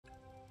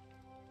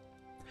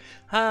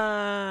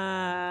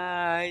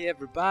Hi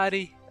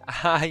everybody,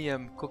 I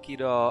am Cookie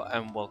Dough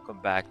and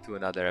welcome back to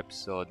another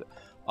episode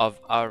of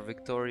our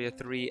Victoria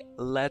 3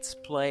 Let's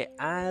Play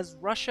as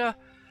Russia,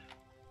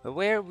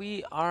 where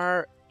we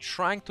are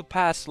trying to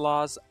pass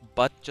laws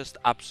but just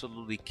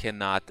absolutely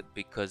cannot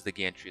because the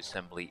Gantry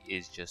Assembly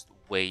is just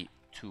way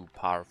too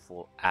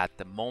powerful at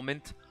the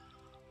moment.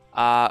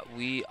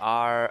 We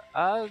are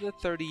the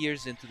 30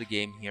 years into the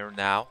game here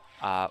now.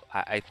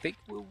 I think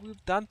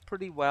we've done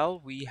pretty well.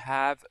 We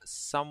have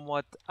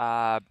somewhat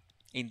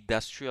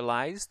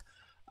industrialized.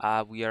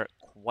 We are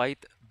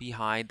quite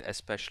behind,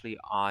 especially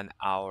on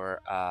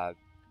our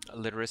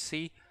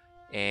literacy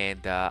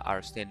and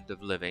our standard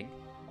of living,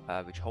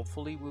 which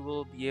hopefully we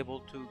will be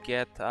able to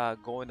get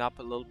going up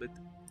a little bit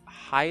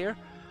higher.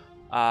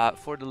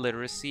 For the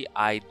literacy,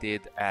 I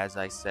did, as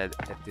I said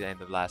at the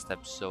end of last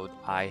episode,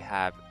 I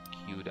have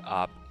queued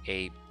up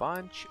a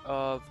bunch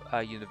of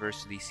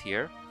universities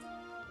here.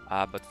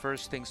 But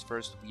first things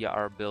first, we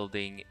are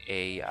building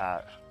a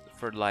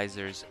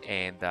fertilizers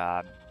and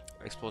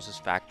explosives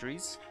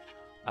factories,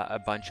 a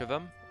bunch of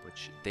them,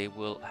 which they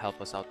will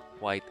help us out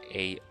quite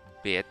a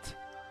bit.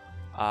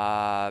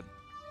 Uh,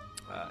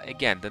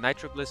 Again, the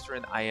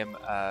nitroglycerin I am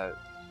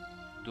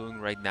doing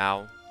right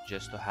now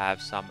just to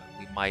have some.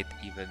 We might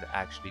even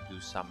actually do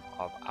some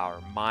of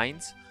our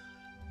mines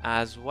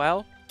as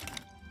well.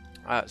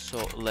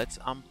 So let's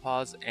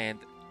unpause and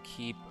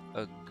keep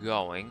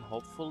going.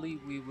 Hopefully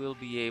we will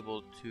be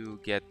able to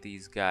get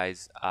these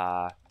guys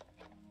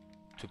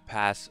to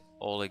pass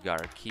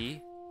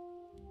oligarchy.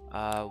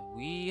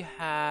 We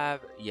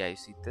have, yeah, you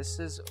see, this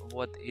is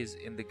what is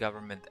in the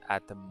government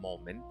at the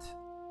moment.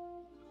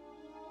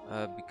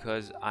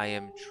 Because I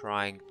am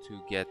trying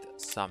to get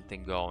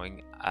something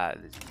going.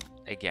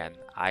 Again,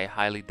 I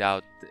highly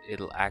doubt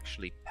it'll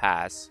actually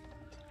pass,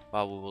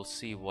 but we will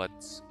see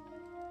what's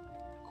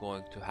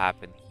going to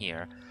happen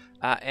here.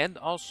 And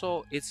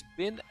also, it's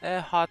been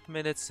a hot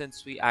minute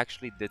since we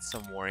actually did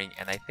some warring,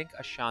 and I think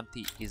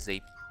Ashanti is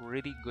a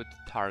pretty good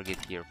target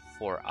here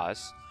for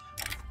us.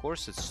 Of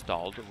course it's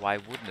stalled, why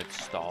wouldn't it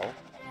stall?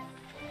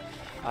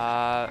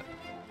 Uh,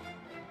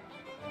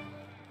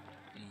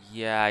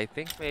 yeah, I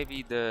think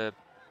maybe the...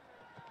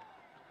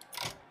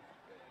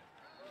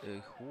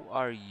 who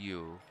are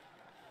you?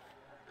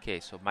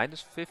 Okay, so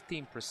minus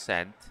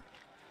 15%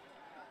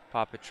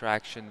 pop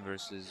attraction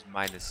versus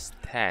minus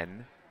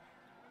 10.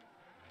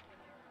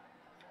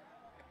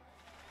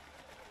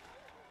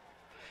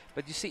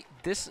 But you see,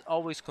 this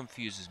always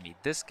confuses me.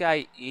 This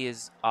guy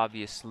is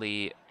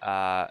obviously,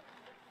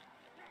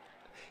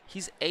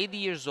 he's 80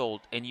 years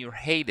old and you're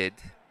hated.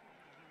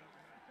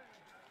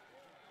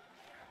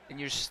 And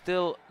you're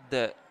still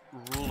the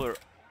ruler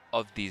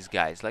of these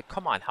guys. Like,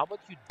 come on, how about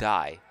you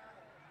die?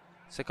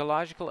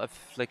 Psychological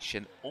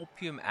affliction,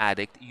 opium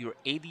addict, you're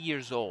 80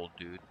 years old,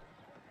 dude.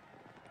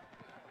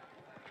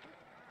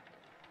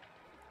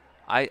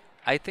 I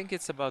think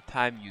it's about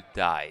time you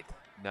died.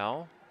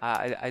 No?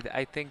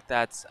 I think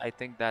that's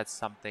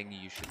something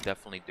you should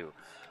definitely do.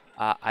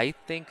 I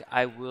think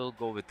I will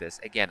go with this.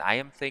 Again, I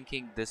am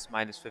thinking this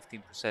minus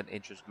 15%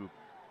 interest group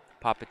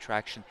pop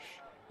attraction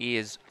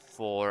is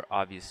for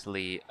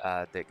obviously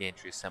the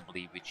Gantry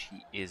Assembly, which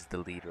he is the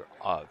leader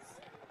of.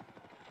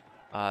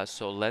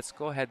 So let's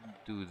go ahead and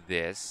do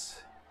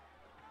this.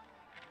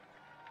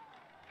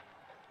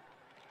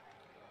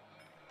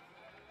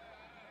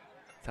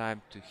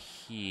 Time to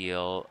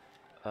heal.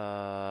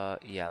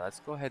 Yeah, let's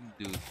go ahead and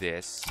do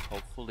this.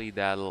 Hopefully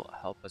that'll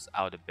help us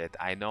out a bit.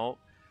 I know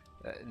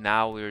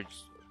now we're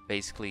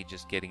basically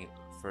just getting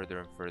further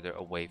and further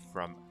away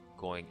from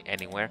going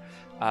anywhere.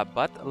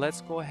 But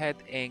let's go ahead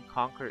and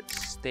conquer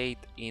state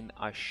in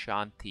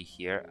Ashanti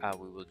here.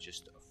 We will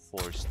just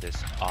force this,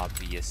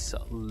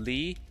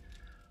 obviously.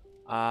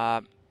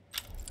 Uh,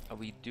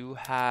 we do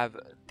have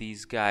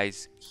these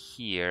guys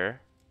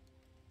here.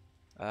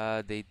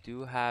 They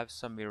do have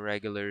some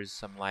irregulars,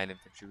 some line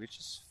infantry, which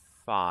is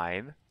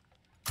fine.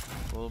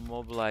 We'll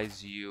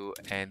mobilize you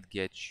and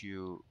get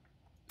you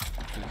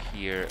to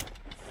here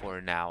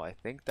for now. I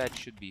think that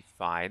should be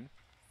fine.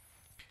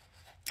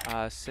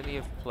 City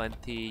of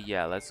Plenty,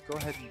 yeah, let's go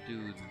ahead and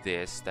do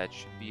this. That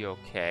should be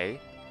okay.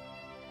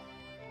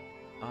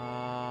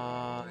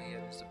 Yeah,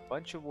 there's a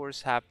bunch of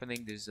wars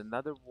happening. There's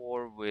another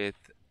war with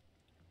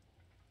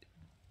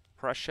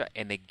Prussia,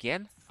 and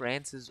again,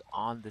 France is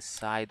on the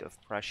side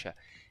of Prussia.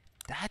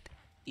 That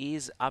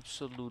is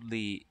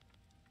absolutely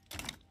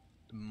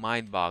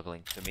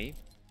mind-boggling to me.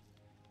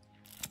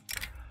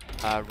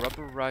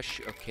 Rubber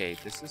Rush, okay,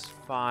 this is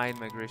fine.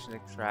 Migration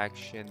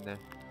Extraction.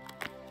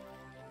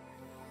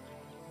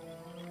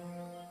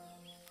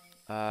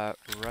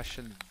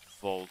 Russian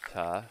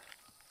Volta.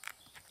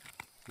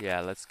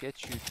 Yeah, let's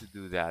get you to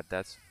do that.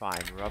 That's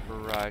fine. Rubber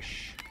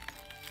Rush.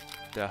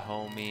 The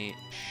homie,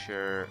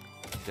 sure.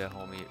 The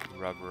homie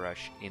Rubber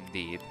Rush,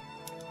 indeed.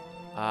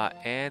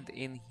 And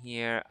in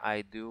here,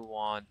 I do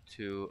want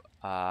to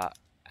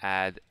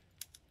add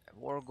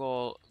War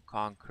Goal,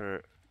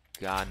 Conquer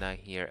Ghana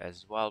here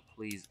as well,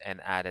 please,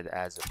 and add it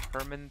as a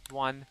permanent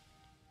one.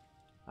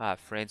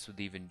 Friends would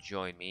even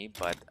join me,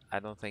 but I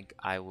don't think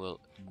I will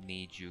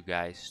need you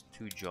guys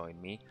to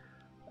join me.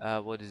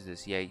 What is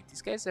this? Yeah,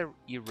 these guys are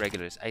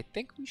irregulars. I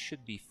think we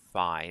should be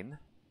fine.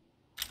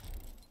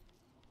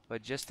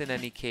 But just in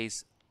any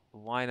case,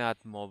 why not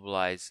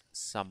mobilize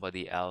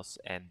somebody else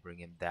and bring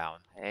him down,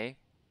 hey?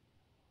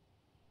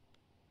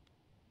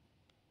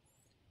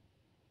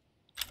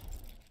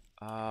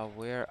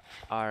 Where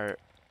are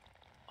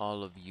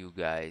all of you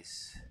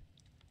guys?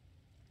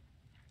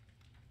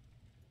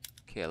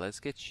 Okay, let's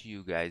get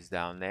you guys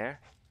down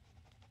there.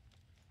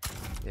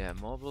 Yeah,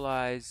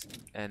 mobilize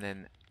and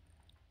then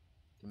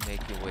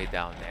make your way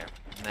down there.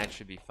 And that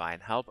should be fine.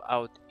 Help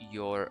out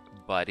your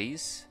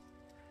buddies.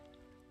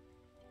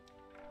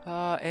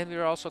 And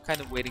we're also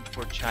kind of waiting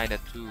for China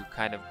to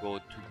kind of go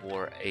to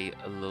war a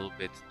little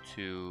bit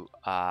to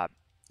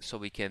so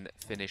we can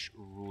finish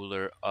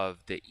ruler of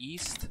the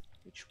East,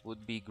 which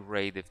would be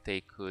great if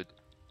they could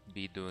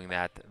be doing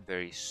that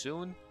very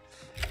soon.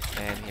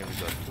 And here we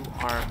go, 2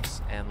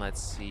 arms, and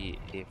let's see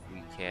if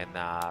we can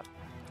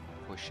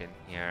push in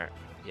here.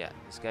 Yeah,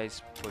 this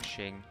guy's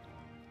pushing.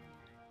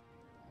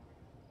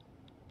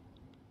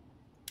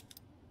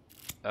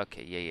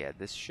 Okay, yeah,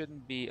 this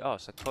shouldn't be... Oh,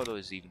 Sakoto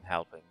is even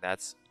helping.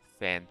 That's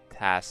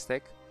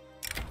fantastic.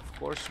 Of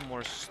course,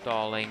 more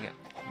stalling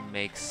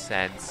makes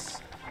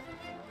sense.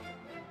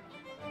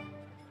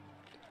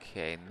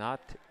 Okay,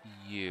 not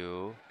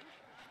you.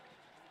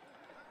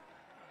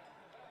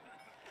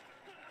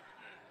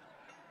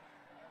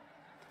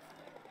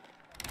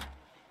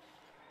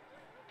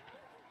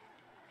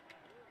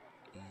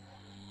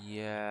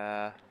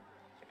 Yeah.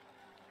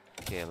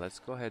 Okay, let's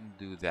go ahead and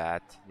do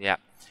that. Yeah,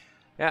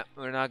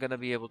 we're not gonna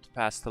be able to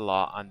pass the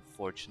law,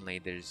 unfortunately.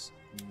 There's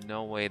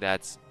no way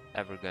that's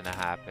ever gonna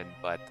happen,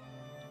 but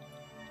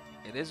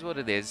it is what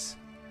it is.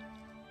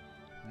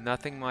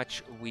 Nothing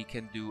much we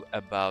can do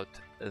about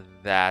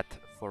that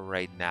for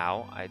right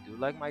now. I do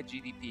like my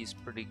GDP is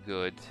pretty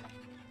good.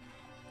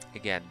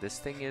 Again, this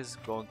thing is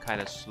going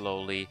kind of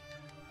slowly,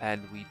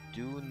 and we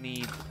do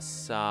need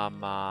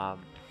some...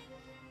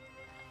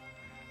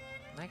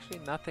 actually,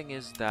 nothing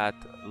is that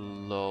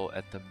low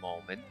at the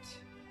moment.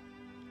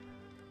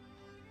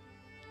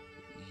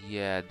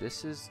 Yeah,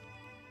 this is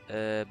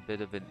a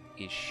bit of an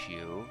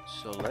issue.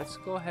 So let's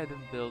go ahead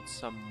and build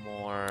some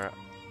more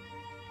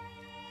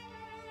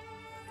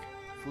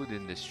food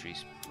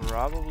industries.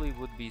 Probably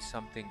would be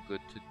something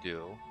good to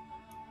do.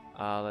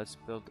 Let's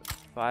build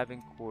 5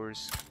 in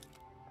Kursk,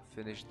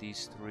 finish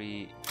these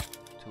 3,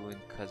 2 in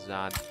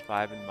Kazan,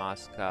 5 in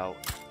Moscow,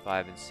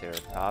 5 in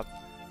Saratov.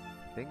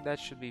 I think that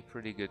should be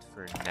pretty good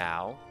for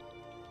now.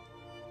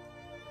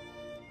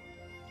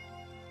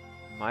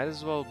 Might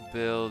as well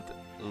build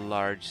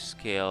large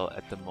scale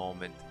at the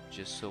moment,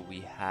 just so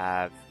we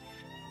have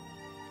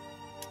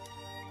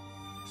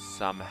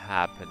some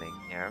happening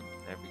here.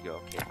 There we go.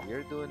 Okay,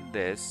 we're doing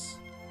this.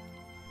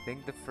 I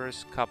think the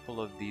first couple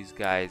of these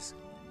guys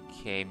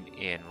came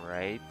in,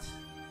 right?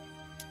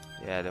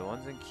 Yeah, the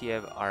ones in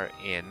Kiev are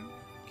in.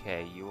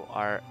 Okay, you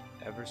are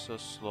ever so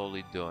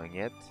slowly doing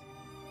it.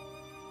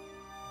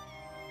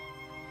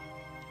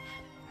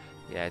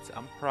 Yeah, it's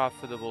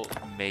unprofitable,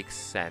 makes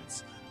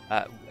sense.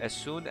 As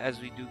soon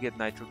as we do get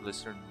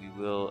nitroglycerin, we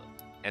will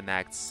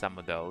enact some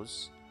of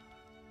those.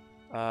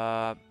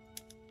 Yeah,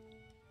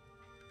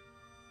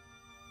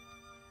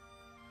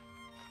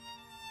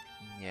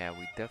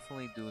 we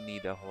definitely do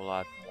need a whole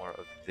lot more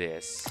of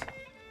this.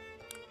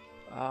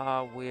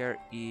 Where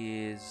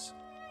is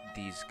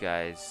these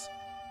guys?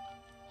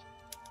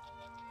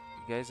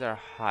 You guys are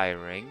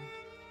hiring.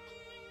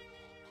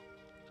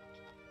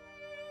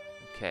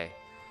 Okay.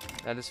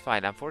 That is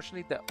fine.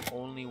 Unfortunately, the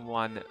only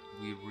one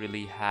we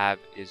really have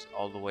is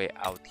all the way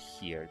out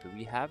here. Do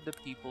we have the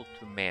people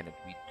to man it?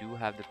 We do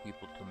have the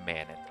people to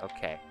man it.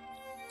 Okay.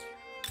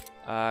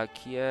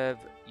 Kiev,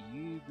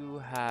 you do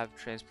have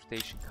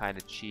transportation kind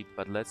of cheap,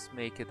 but let's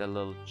make it a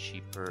little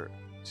cheaper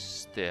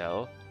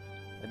still.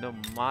 I know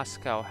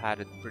Moscow had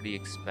it pretty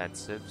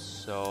expensive,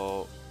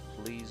 so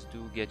please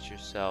do get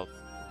yourself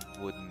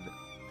wooden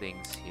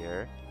things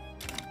here.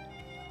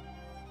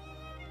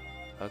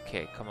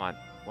 Okay, come on.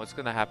 What's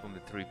gonna happen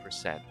with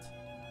 3%?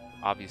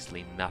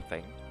 Obviously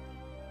nothing.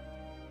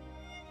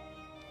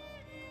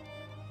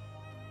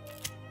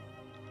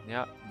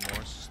 Yeah,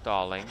 more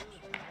stalling.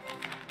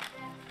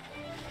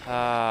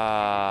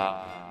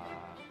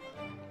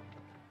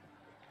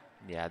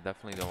 Yeah,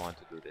 definitely don't want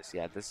to do this.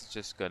 Yeah, this is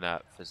just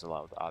gonna fizzle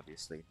out,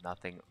 obviously.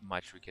 Nothing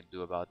much we can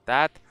do about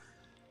that.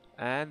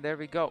 And there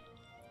we go.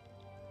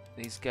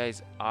 These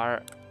guys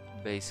are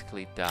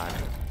basically done.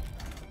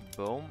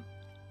 Boom.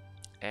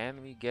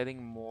 And we're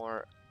getting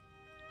more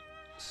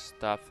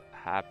stuff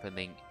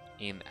happening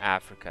in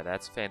Africa.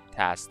 That's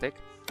fantastic.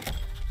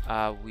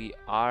 We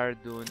are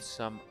doing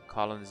some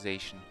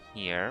colonization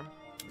here.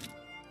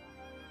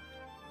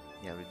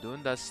 Yeah, we're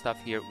doing that stuff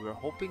here. We're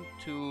hoping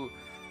to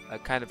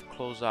kind of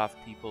close off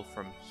people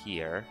from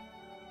here,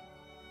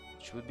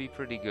 which would be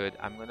pretty good.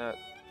 I'm gonna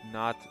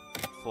not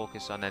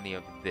focus on any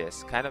of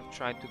this. Kind of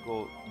trying to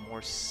go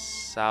more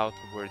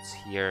southwards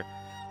here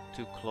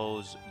to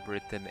close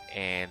Britain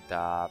and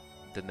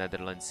the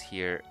Netherlands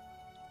here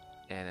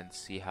and then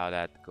see how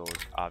that goes,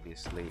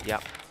 obviously. Yeah,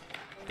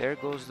 there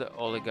goes the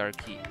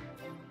oligarchy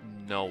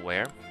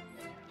nowhere.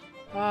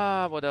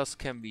 What else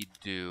can we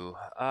do?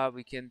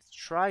 We can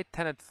try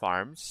tenant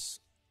farms.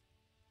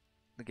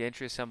 The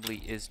Gantry Assembly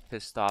is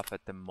pissed off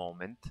at the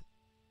moment.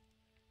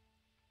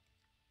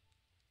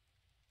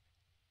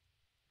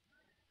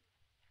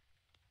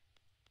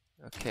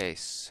 Okay,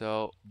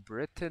 so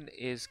Britain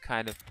is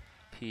kind of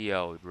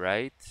PO'd,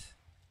 right?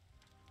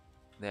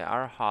 They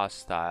are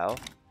hostile.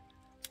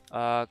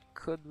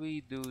 Could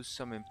we do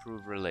some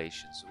improved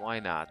relations? Why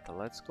not?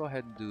 Let's go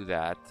ahead and do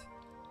that.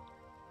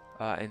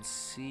 And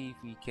see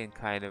if we can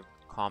kind of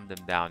calm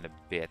them down a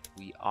bit.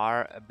 We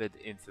are a bit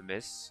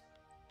infamous,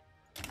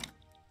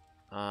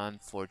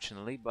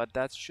 unfortunately, but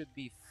that should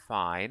be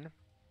fine.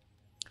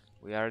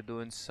 We are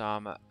doing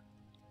some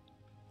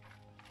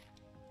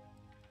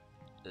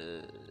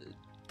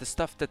the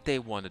stuff that they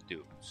want to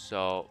do,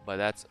 so but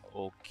that's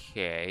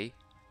okay.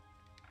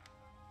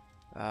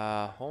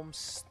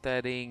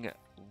 Homesteading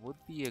would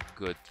be a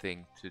good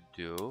thing to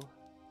do.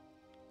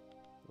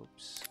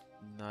 Oops,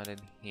 not in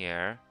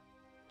here.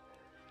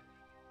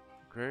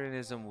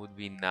 Agrarianism would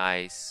be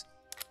nice,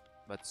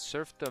 but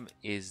serfdom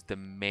is the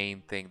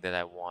main thing that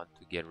I want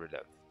to get rid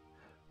of.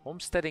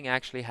 Homesteading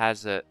actually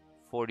has a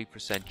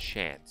 40%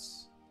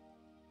 chance.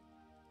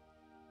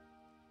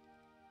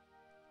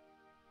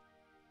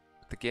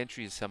 The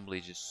Gantry Assembly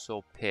is just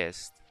so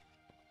pissed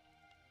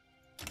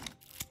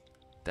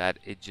that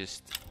it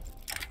just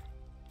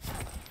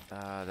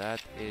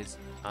that is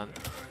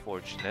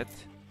unfortunate.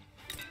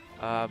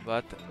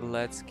 But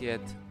let's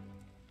get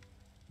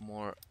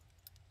more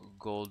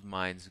gold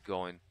mines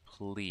going,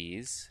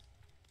 please.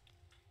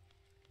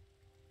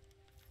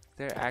 Is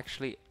there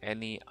actually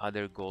any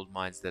other gold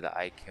mines that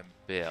I can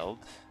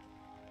build?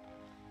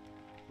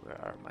 Where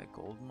are my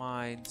gold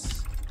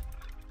mines?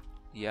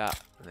 Yeah,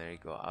 there you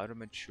go. Outer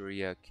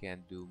Manchuria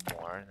can do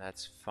more.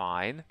 That's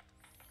fine.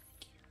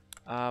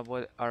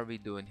 What are we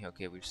doing here?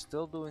 Okay, we're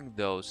still doing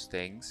those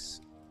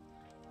things.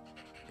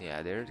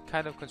 Yeah, they're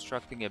kind of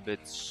constructing a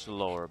bit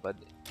slower, but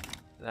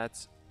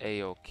that's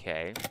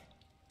a-okay.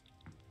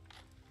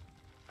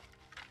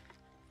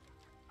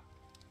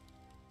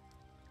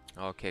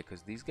 Okay,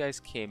 because these guys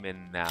came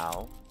in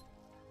now.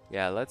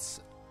 Yeah,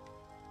 let's...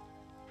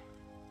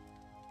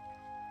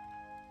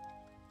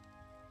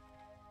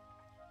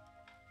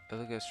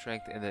 Look at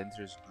strength in the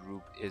interest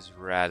group is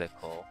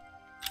radical.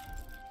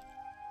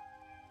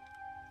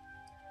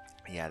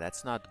 Yeah,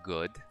 that's not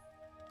good.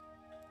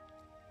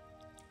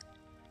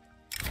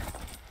 Okay,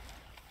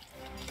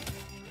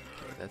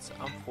 that's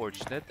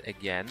unfortunate.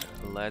 Again,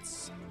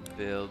 let's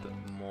build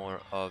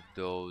more of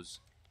those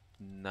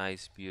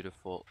nice,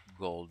 beautiful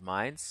gold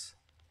mines.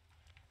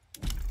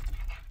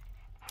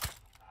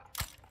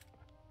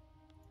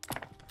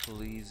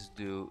 Please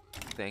do.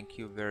 Thank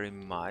you very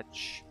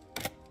much.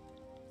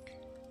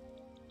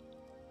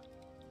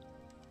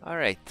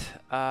 Alright,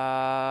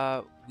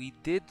 we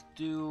did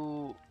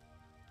do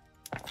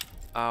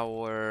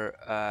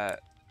our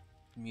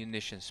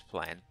munitions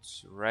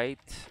plants, right?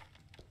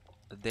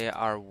 They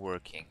are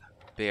working.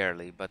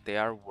 Barely, but they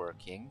are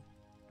working.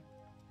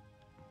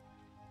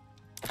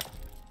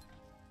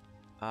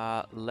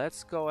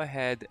 Let's go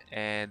ahead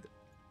and,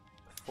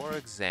 for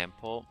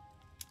example,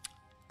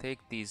 take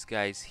these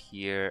guys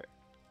here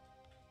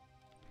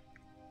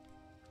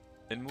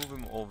and move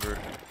them over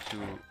to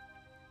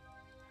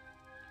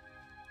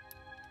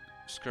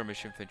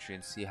skirmish infantry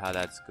and see how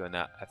that's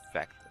gonna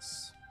affect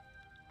us.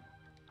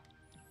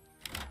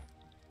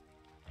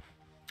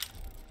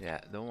 Yeah,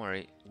 don't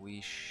worry.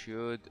 We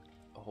should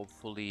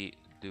hopefully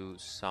do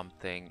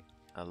something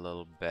a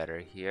little better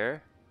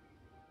here.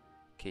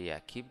 Okay, yeah,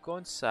 keep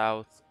going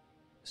south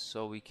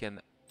so we can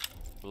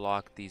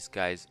block these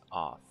guys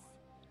off.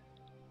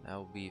 That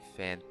would be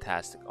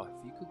fantastic. Oh,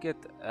 if you could get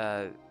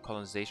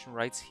colonization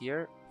rights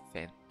here,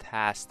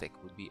 fantastic.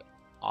 Would be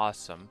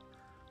awesome.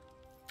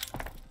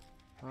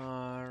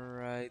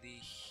 Alrighty,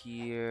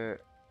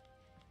 here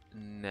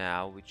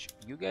now, which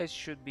you guys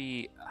should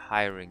be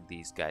hiring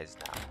these guys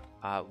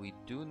now. We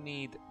do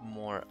need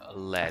more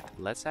lead.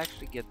 Let's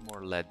actually get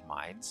more lead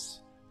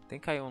mines. I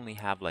think I only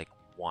have like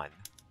one.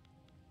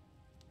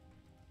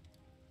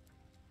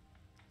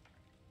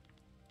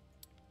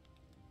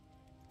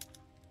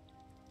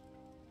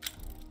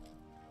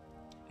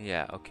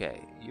 Yeah,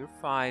 okay. You're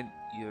fine.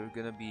 You're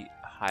gonna be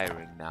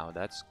hiring now.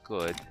 That's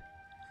good.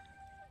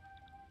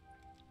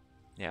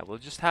 Yeah, we'll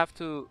just have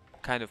to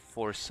kind of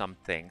force some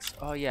things.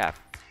 Oh yeah,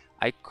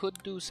 I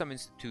could do some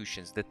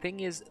institutions. The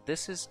thing is,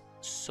 this is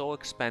so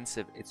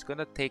expensive. It's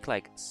gonna take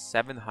like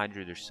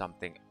 700 or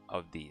something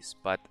of these.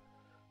 But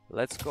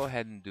let's go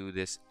ahead and do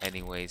this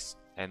anyways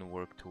and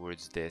work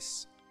towards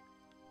this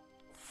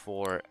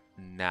for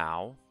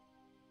now.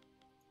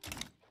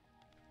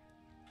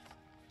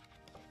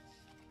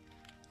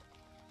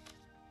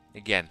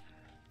 Again,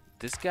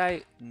 this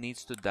guy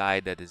needs to die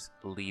that is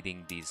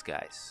leading these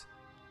guys.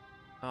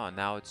 Oh,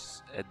 now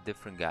it's a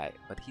different guy,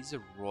 but he's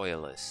a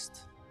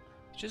royalist,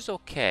 which is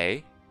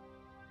okay.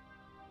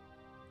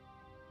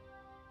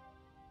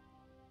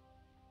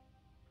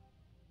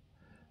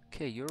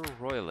 Okay, you're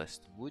a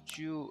royalist. Would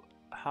you...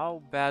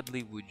 How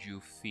badly would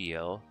you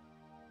feel?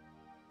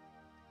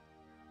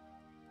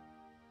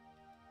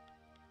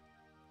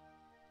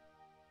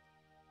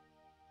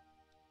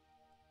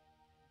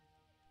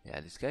 Yeah,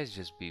 this guy's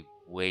just be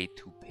way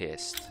too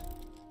pissed.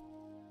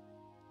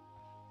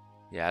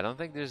 Yeah, I don't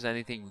think there's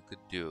anything we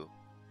could do.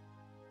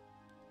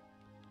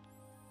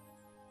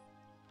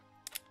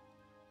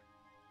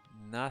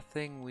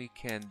 Nothing we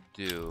can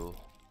do.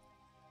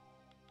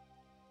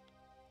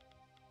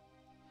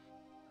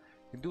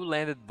 We can do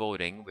landed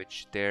voting,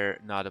 which they're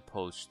not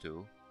opposed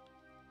to.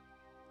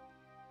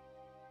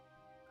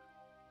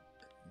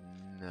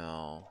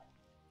 No.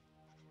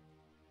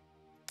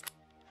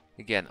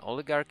 Again,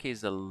 oligarchy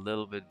is a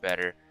little bit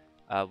better.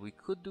 We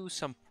could do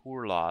some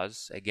poor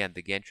laws. Again,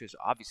 the gentries,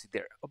 obviously,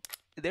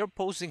 they're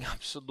opposing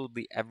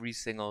absolutely every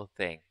single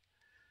thing.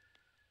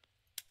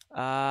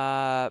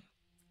 Private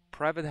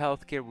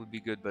healthcare would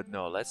be good, but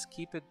no, let's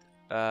keep it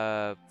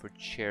for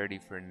charity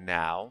for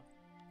now.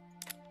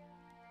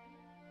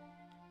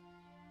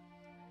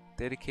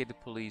 Dedicated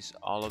police,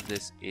 all of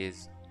this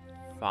is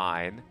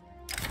fine.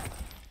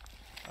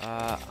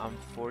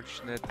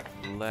 Unfortunate,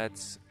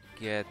 let's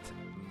get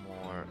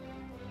more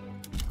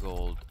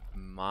gold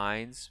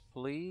mines,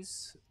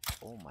 please.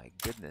 Oh my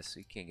goodness,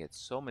 we can get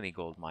so many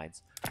gold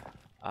mines.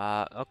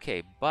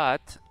 Okay,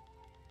 but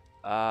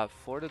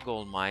for the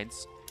gold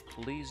mines,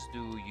 please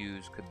do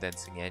use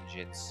condensing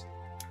engines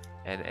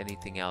and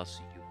anything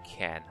else you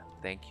can.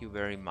 Thank you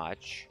very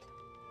much.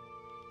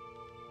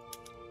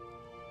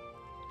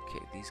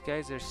 Okay, these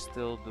guys are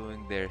still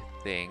doing their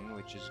thing,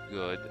 which is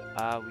good.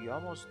 We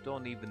almost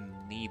don't even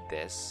need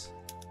this.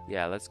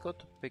 Yeah, let's go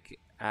to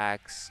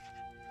pickaxe.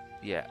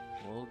 Yeah,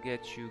 we'll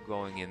get you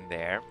going in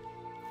there.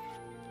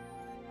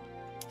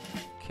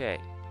 Okay.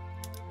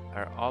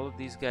 Are all of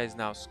these guys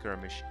now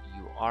skirmish?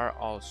 You are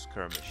all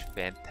skirmish.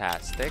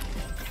 Fantastic.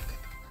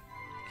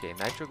 Okay,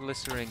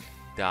 nitroglycerin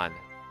done.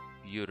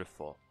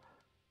 Beautiful.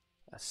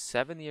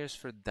 7 years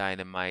for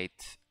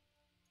dynamite.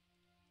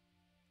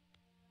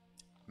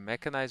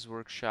 Mechanized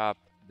workshop,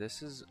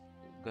 this is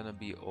gonna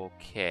be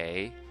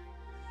okay.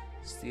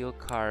 Steel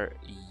car,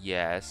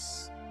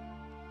 yes.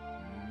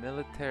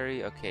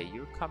 Military, okay,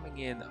 you're coming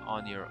in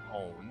on your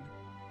own.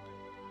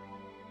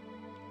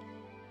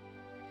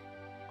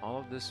 All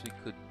of this we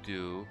could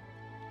do.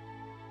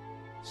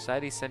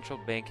 Society central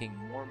banking,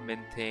 more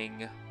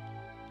minting.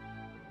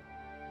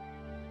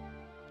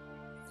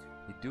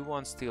 We do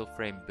want steel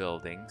frame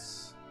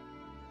buildings.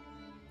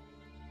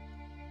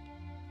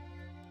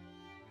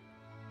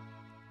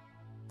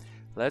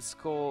 Let's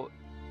go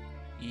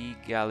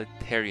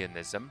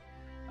egalitarianism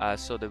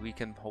so that we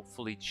can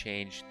hopefully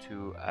change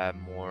to a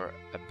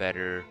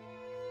better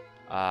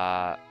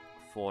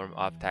form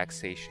of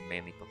taxation,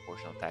 mainly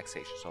proportional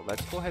taxation. So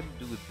let's go ahead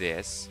and do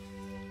this.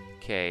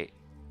 Okay,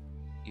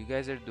 you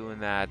guys are doing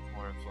that.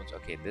 More influence.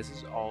 Okay, this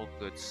is all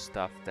good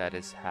stuff that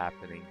is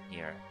happening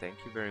here. Thank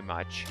you very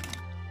much.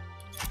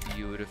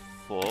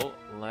 Beautiful.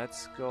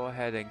 Let's go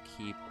ahead and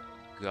keep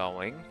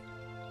going.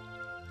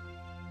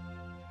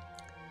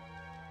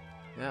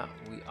 Yeah,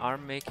 we are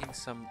making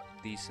some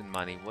decent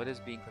money. What is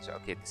being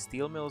constructed? Okay, the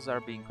steel mills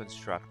are being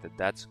constructed.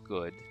 That's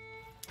good.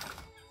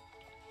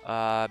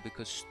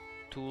 Because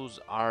tools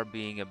are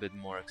being a bit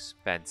more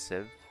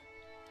expensive.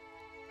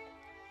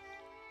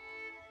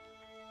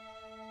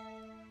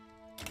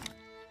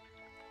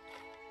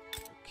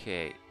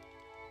 Okay.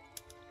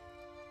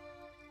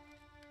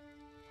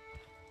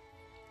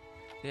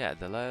 Yeah,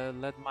 the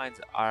lead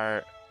mines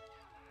are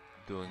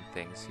doing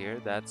things here.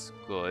 That's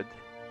good.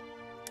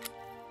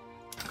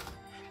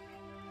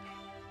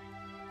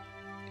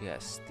 Yeah,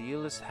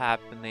 steel is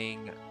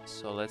happening,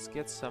 so let's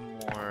get some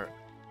more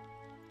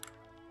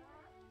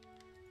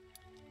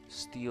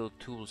steel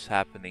tools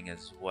happening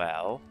as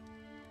well.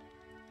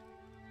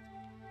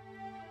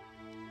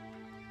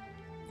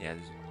 Yeah,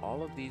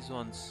 all of these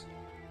ones.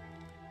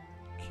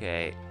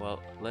 Okay,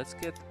 well, let's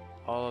get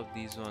all of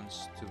these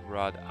ones to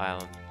Rod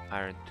Island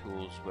iron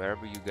tools.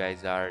 Wherever you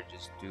guys are,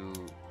 just do...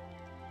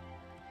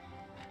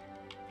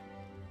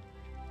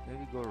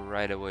 Maybe go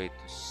right away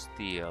to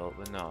steel,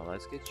 but no,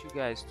 let's get you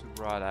guys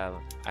to Rod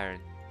Island iron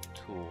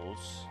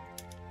tools.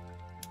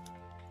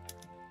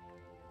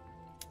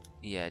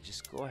 Yeah,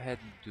 just go ahead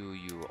and do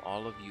you,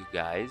 all of you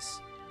guys.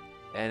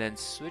 And then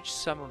switch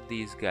some of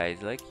these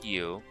guys, like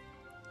you.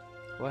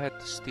 Go ahead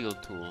to steel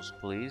tools,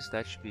 please.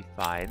 That should be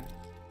fine.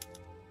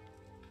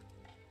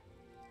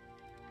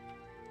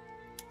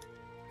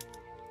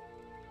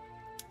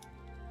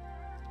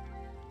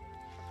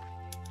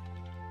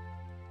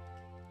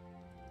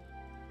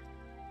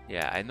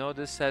 Yeah, I know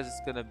this says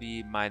it's gonna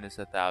be minus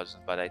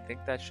 1,000, but I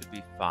think that should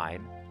be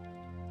fine.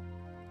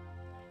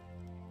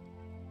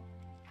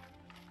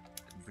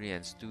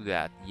 Briennes, do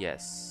that.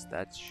 Yes,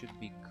 that should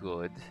be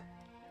good.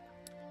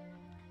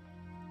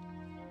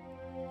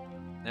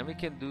 Then we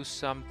can do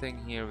something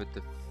here with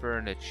the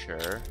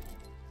furniture.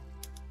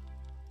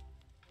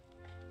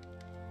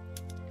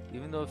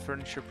 Even though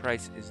furniture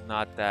price is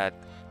not that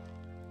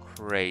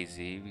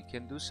crazy, we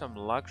can do some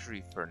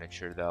luxury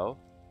furniture though.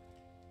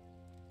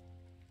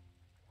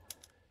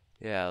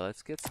 Yeah,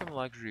 let's get some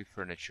luxury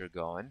furniture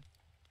going.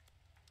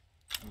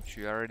 Which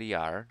we already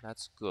are.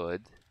 That's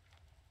good.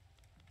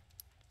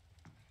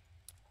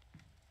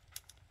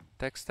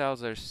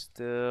 Textiles are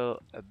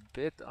still a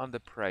bit on the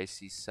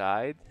pricey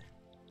side.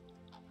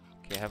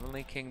 Okay,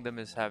 Heavenly Kingdom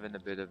is having a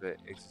bit of an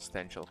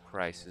existential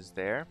crisis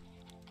there.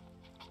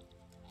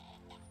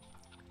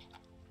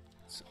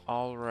 It's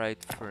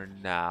alright for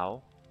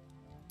now.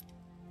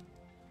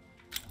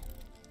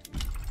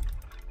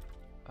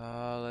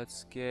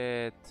 Let's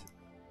get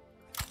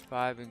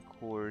 5 in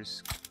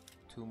Kursk,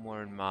 2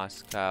 more in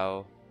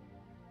Moscow,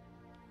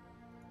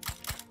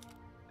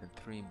 and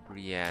 3 in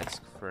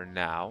Bryansk for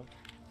now.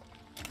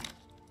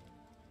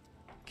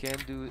 Can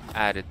do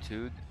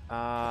attitude.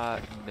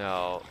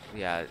 No.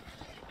 Yeah.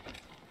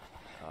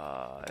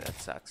 That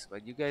sucks.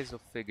 But you guys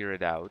will figure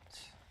it out.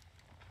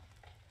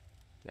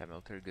 Yeah,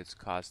 military goods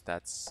cost,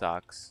 that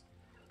sucks.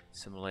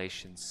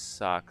 Simulation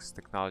sucks.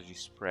 Technology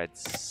spread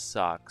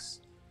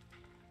sucks.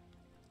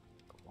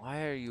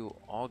 Why are you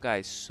all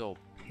guys so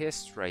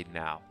pissed right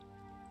now?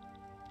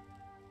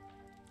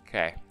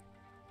 Okay.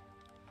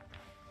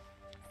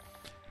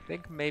 I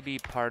think maybe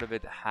part of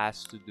it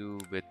has to do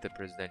with the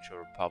Presidential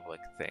Republic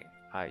thing.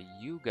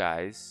 You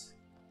guys...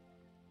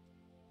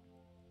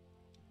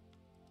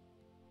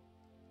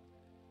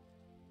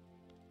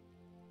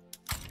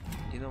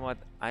 You know what?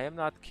 I am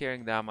not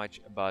caring that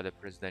much about the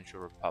Presidential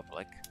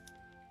Republic.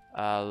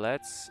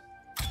 Let's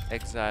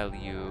exile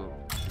you.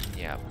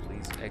 Yeah,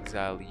 please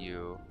exile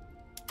you.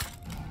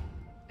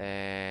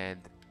 And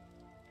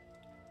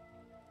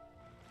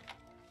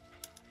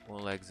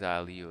we'll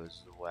exile you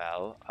as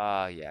well.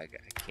 Yeah, I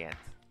can't.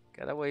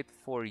 Gotta wait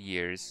 4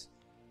 years.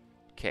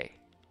 Okay.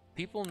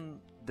 People,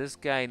 this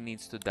guy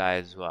needs to die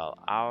as well.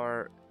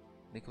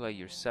 Nikolai,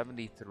 you're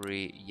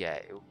 73. Yeah,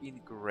 it would be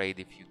great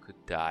if you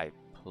could die,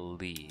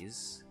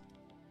 please.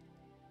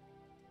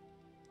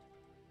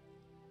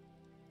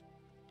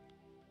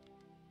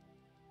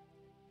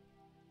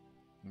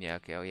 Yeah,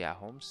 okay, oh yeah,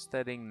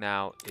 homesteading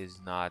now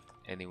is not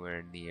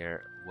anywhere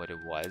near what it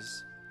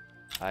was.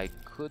 I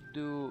could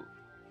do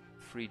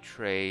free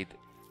trade,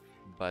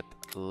 but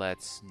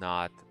let's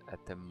not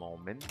at the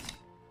moment.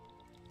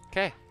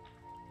 Okay.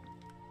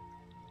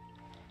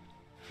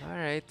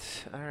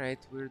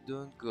 Alright, we're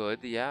doing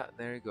good. Yeah,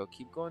 there you go.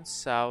 Keep going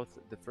south.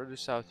 The further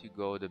south you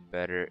go, the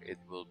better it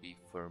will be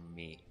for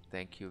me.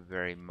 Thank you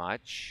very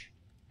much.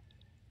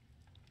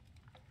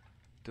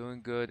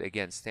 Doing good.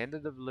 Again,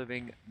 standard of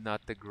living,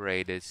 not the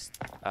greatest.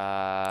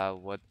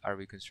 What are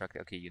we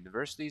constructing? Okay,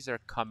 universities are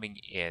coming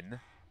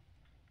in.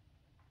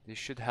 This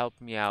should help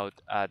me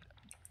out.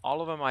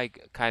 All of them are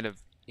kind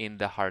of in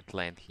the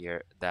heartland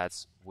here.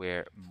 That's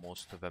where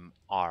most of them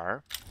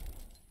are.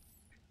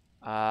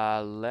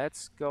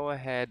 Let's go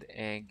ahead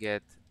and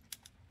get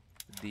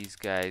these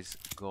guys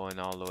going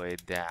all the way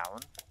down.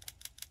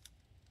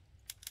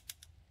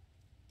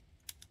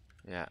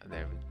 Yeah,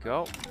 there we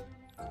go.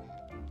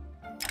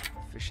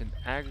 Efficient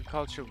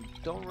agriculture. We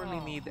don't really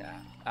need.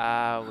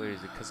 Where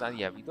is it? Kazan.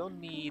 Yeah, we don't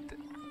need.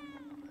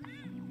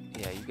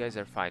 Yeah, you guys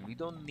are fine. We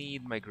don't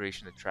need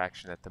migration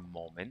attraction at the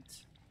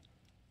moment.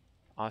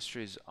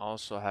 Austria is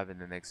also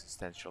having an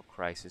existential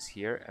crisis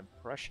here, and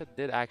Prussia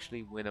did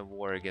actually win a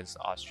war against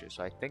Austria,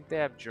 so I think they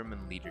have German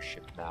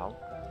leadership now.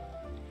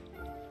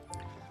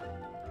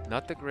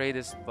 Not the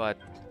greatest, but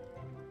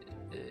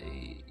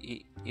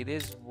it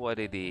is what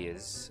it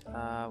is.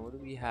 What do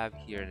we have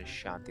here in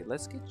Ashanti?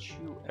 Let's get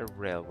you a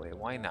railway.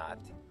 Why not?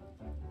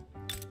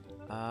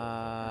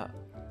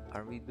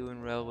 Are we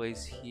doing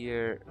railways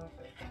here?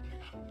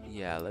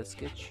 Yeah, let's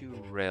get you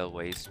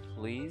railways,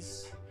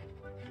 please.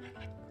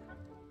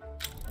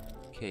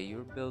 Okay,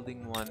 you're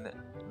building one.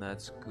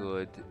 That's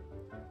good.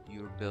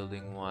 You're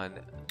building one.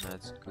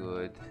 That's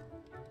good.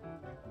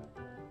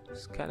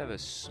 It's kind of a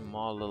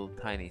small little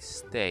tiny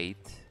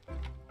state.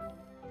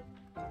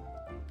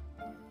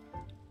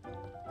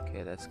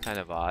 Okay, that's kind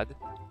of odd.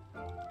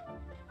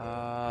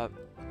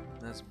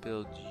 Let's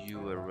build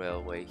you a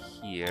railway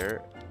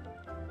here.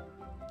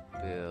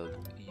 Build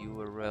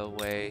you a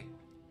railway.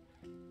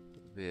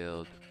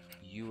 Build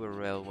you a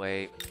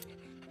railway.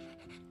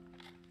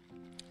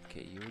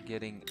 Okay, you're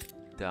getting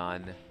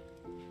done.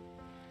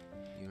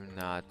 You're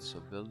not, so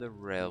build a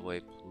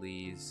railway,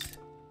 please.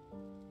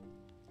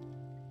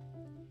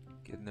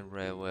 Getting a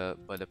railway,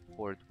 but a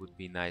port would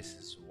be nice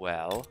as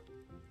well.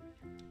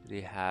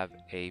 They have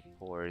a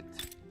port.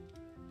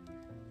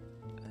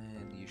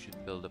 And you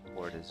should build a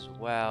port as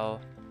well.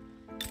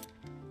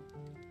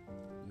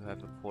 You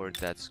have a port,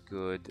 that's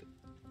good.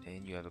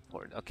 And you have a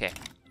port. Okay.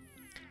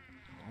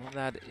 All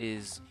that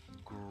is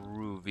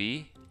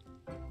groovy.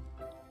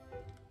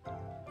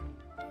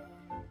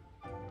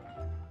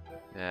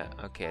 Yeah,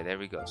 okay, there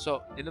we go.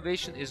 So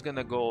innovation is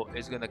gonna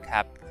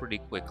cap pretty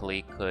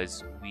quickly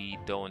because we're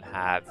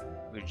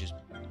just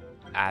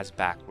as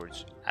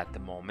backwards at the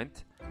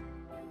moment.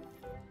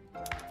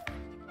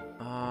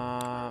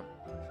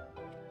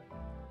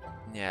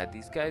 Yeah,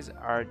 these guys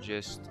are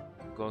just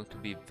going to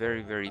be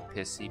very, very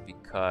pissy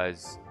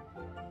because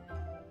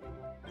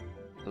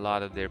a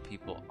lot of their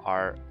people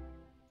are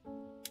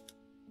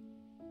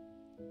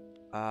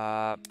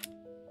Uh,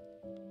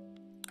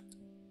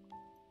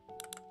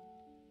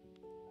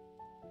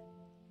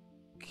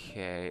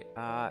 okay,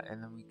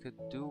 and then we could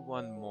do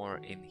one more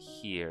in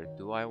here.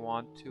 Do I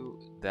want to?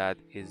 That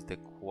is the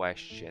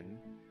question.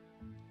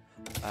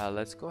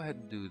 Let's go ahead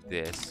and do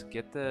this.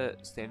 Get the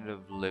standard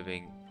of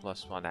living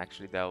 +1.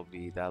 Actually,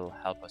 that'll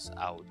help us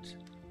out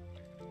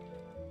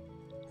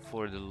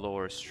for the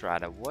lower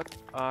strata. What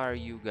are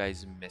you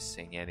guys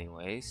missing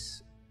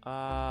anyways?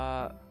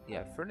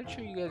 Yeah,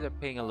 furniture you guys are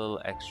paying a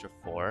little extra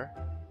for.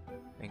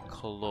 And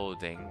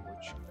clothing,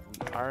 which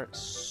we are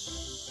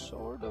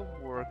sort of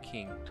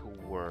working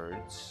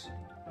towards.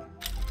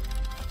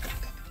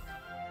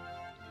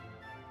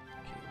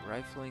 Okay,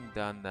 rifling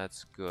done,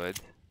 that's good.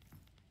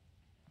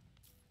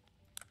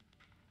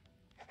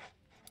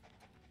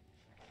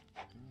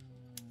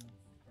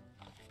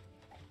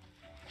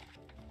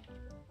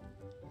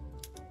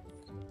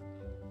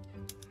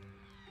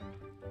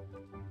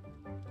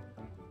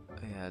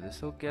 Yeah,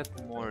 this will get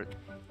more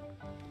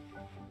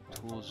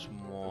tools,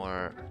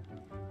 more.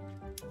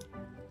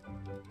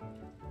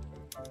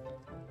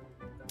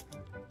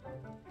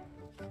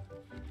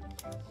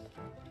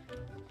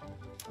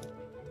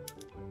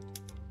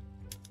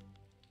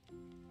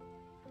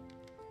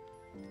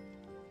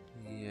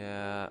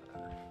 Yeah.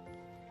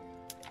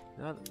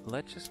 Now,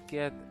 let's just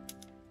get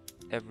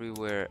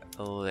everywhere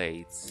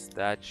lates.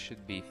 That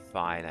should be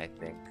fine, I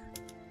think.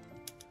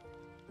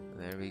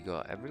 There we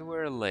go.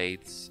 Everywhere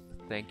lates.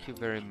 Thank you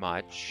very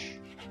much.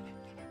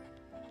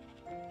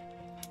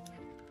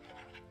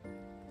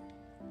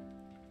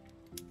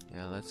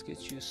 Yeah, let's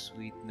get you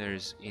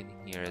sweeteners in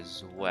here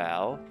as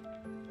well.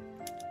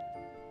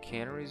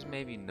 Canneries,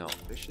 maybe no.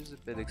 Fish is a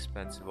bit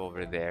expensive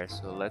over there,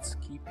 so let's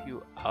keep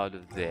you out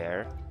of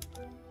there.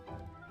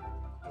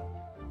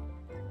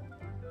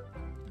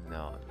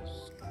 No,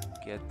 just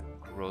get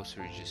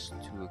grocery, just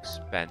too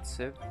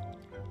expensive.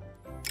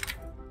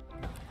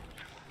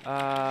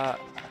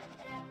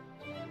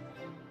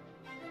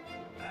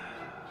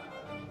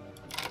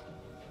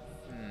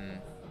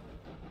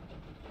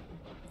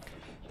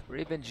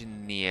 Brave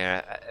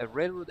engineer. A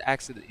railroad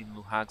accident in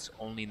Luhansk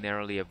only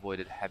narrowly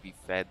avoided heavy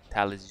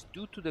fatalities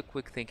due to the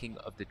quick thinking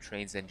of the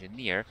train's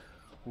engineer,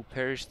 who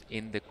perished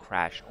in the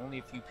crash. Only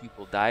a few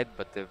people died,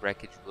 but the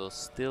wreckage will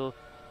still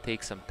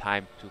take some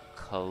time to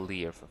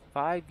clear. For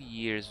 5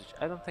 years, which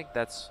I don't think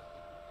that's...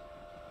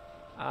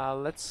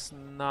 let's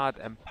not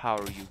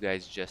empower you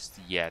guys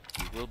just yet.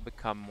 You will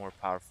become more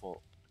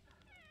powerful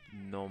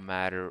no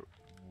matter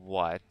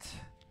what.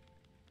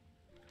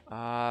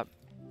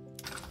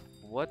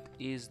 What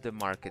is the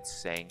market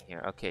saying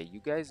here? Okay, you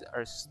guys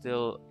are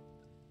still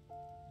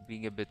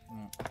being a bit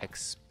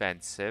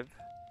expensive.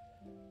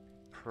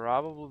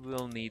 Probably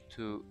will need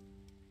to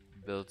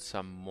build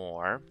some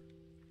more.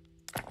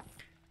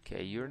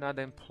 Okay, you're not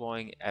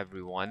employing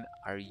everyone.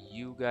 Are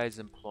you guys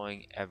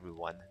employing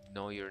everyone?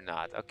 No, you're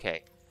not.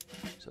 Okay,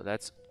 so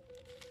that's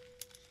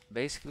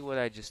basically what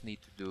I just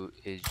need to do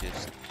is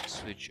just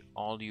switch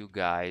all you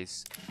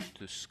guys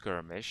to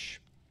skirmish.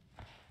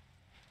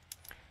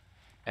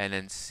 And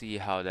then see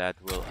how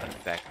that will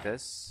affect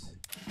us.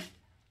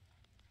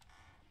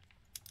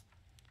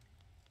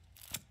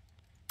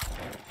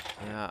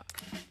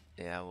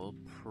 Yeah, we'll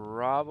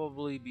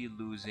probably be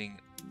losing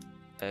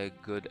a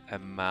good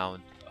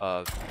amount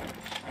of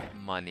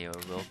money, or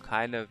we'll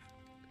kind of...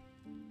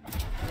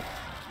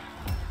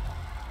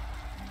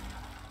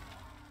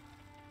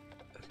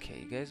 Okay,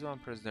 you guys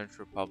want Presidential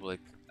Republic.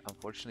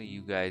 Unfortunately,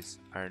 you guys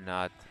are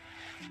not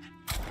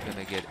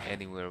gonna get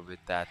anywhere with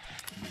that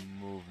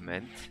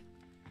movement.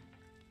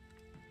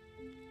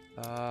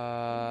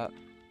 Yeah,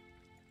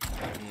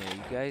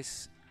 you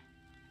guys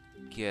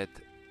get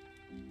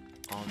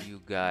all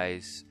you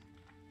guys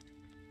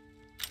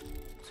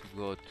to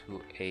go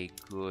to a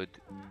good...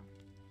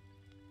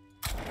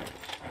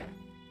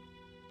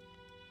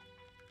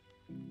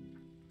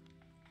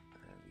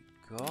 There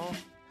we go.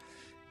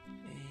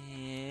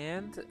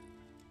 And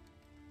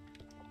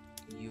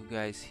you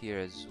guys here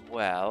as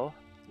well.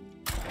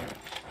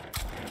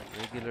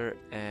 Regular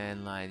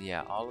and line.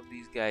 Yeah, all of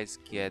these guys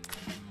get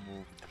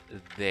moved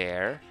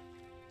there.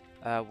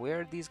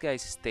 Where are these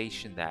guys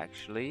stationed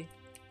actually?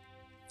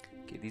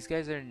 Okay, these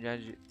guys are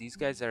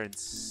in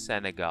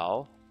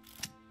Senegal.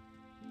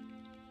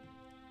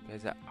 You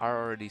guys are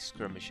already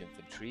skirmish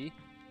infantry.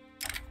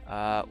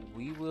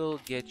 We will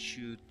get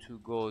you to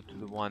go to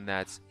the one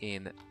that's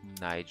in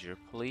Niger,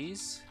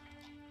 please.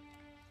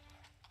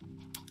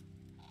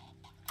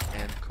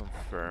 And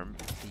confirm.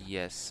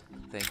 Yes,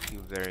 thank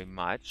you very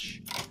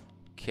much.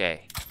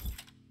 Okay.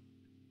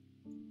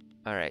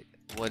 Alright,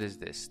 what is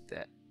this?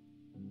 The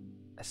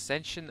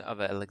ascension of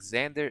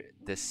Alexander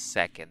II.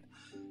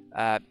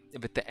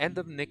 With the end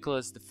of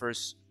Nicholas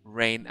I's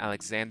reign,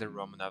 Alexander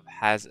Romanov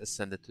has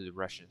ascended to the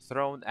Russian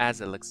throne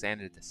as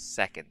Alexander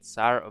II,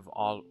 Tsar of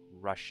all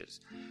Russias.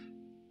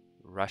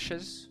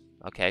 Russias?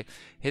 Okay.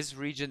 His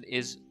reign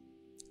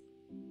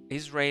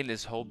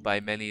is hoped by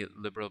many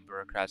liberal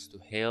bureaucrats to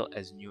hail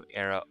as new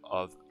era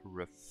of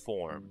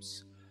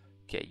reforms.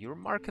 Okay, you're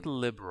market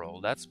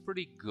liberal. That's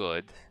pretty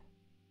good.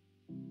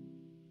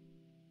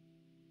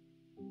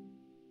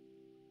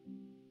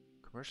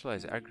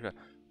 Commercialize agriculture.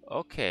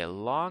 Okay,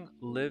 long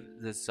live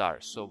the Tsar.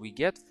 So we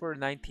get for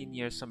 19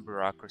 years some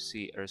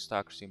bureaucracy,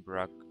 aristocracy, and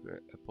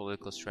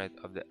political strength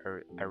of the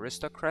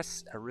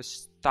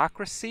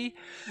aristocracy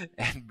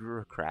and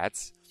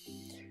bureaucrats.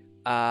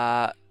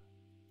 Uh,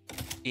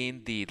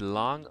 Indeed,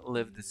 long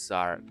live the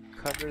Tsar.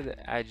 Cover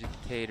the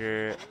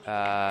agitator.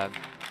 Yeah,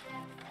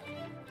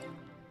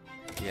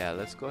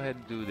 let's go ahead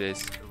and do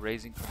this.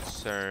 Raising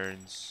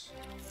concerns.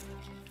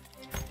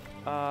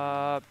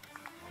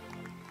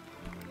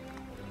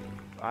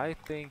 I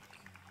think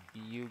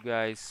you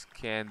guys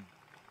can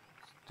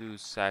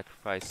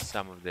sacrifice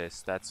some of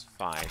this. That's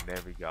fine.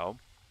 There we go.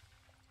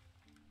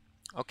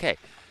 Okay,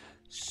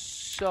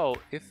 so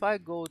if I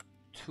go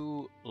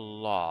to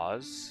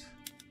laws,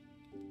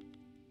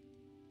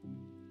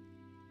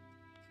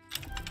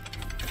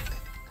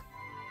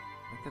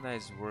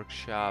 mechanized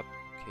workshop.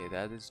 Okay,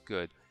 that is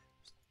good.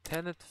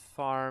 Tenant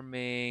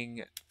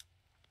farming,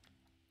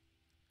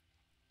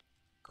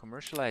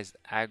 commercialized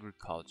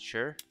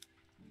agriculture,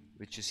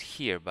 which is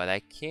here, but I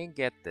can't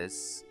get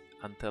this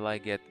until I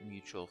get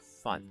mutual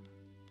fund.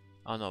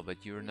 Oh no,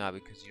 but you're not,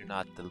 because you're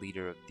not the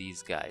leader of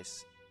these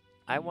guys.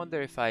 I wonder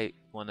if I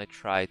want to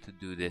try to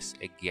do this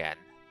again.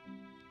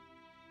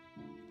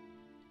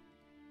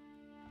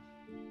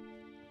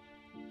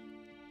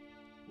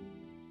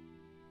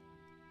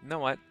 You know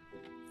what?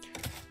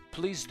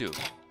 Please do.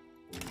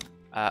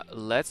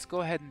 Let's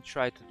go ahead and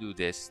try to do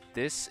this.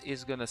 This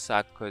is gonna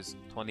suck because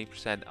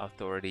 20%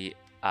 authority.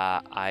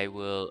 I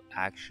will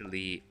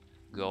actually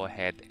go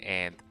ahead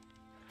and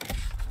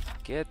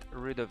get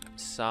rid of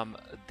some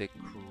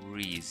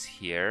decrees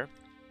here.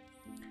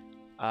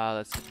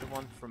 Let's get the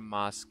one from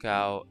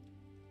Moscow.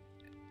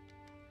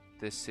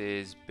 This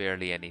is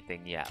barely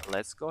anything. Yeah,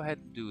 let's go ahead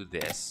and do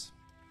this.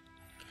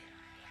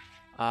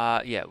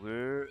 Yeah,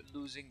 we're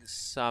losing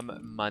some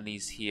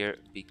monies here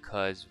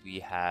because we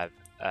have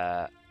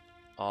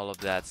all of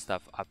that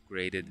stuff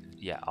upgraded.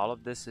 Yeah, all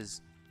of this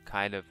is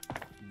kind of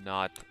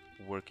not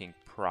working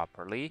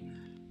properly,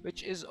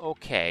 which is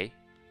okay.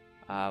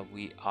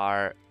 We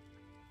are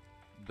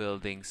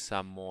building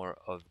some more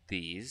of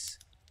these.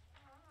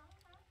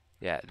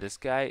 Yeah, this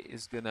guy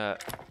is gonna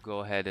go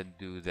ahead and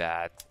do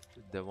that.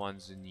 The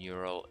ones in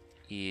Ural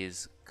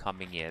is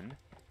coming in.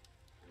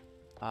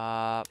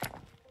 Where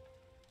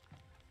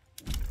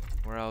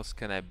else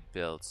can I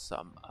build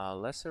some?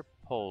 Lesser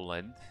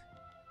Poland.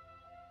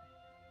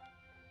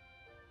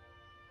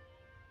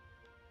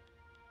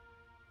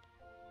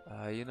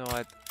 You know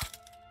what?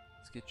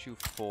 Let's get you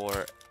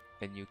 4,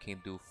 and you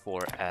can do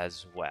 4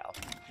 as well.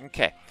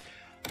 Okay.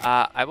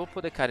 I will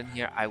put a cut in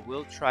here. I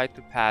will try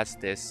to pass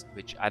this,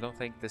 which I don't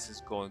think this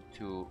is going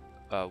to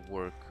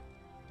work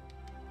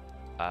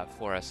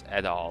for us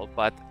at all,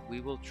 but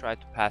we will try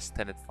to pass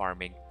tenant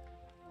farming.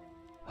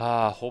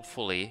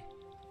 Hopefully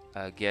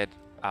get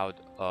out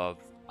of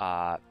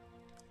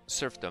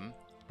serfdom,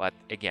 but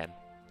again,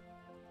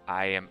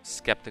 I am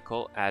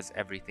skeptical as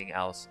everything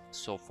else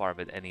so far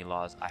with any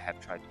laws I have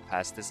tried to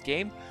pass this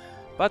game.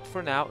 But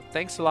for now,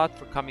 thanks a lot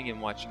for coming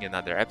and watching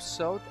another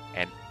episode,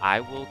 and I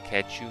will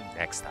catch you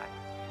next time.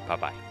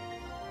 Bye-bye.